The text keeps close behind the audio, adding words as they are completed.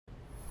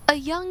A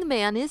young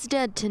man is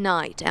dead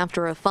tonight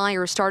after a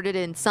fire started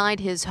inside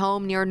his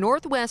home near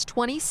Northwest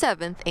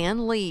 27th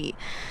and Lee.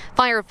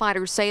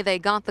 Firefighters say they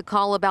got the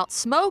call about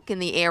smoke in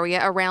the area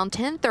around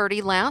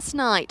 10:30 last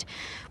night.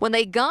 When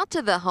they got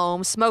to the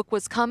home, smoke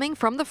was coming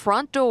from the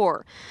front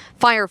door.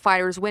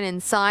 Firefighters went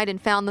inside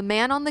and found the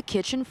man on the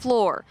kitchen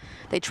floor.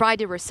 They tried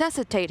to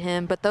resuscitate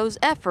him, but those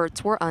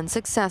efforts were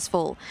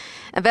unsuccessful.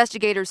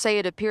 Investigators say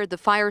it appeared the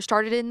fire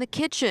started in the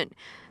kitchen.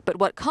 But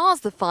what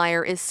caused the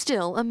fire is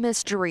still a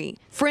mystery.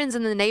 Friends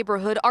in the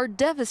neighborhood are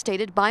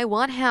devastated by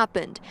what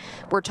happened.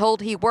 We're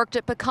told he worked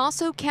at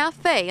KOCO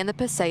Cafe in the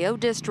Paseo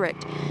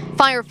district.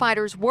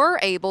 Firefighters were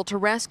able to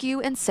rescue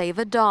and save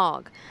a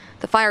dog.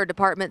 The fire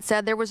department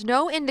said there was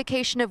no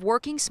indication of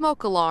working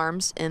smoke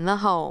alarms in the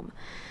home.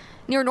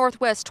 Near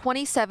Northwest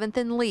 27th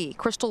and Lee,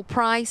 Crystal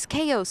Price,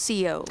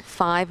 KOCO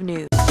 5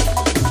 News.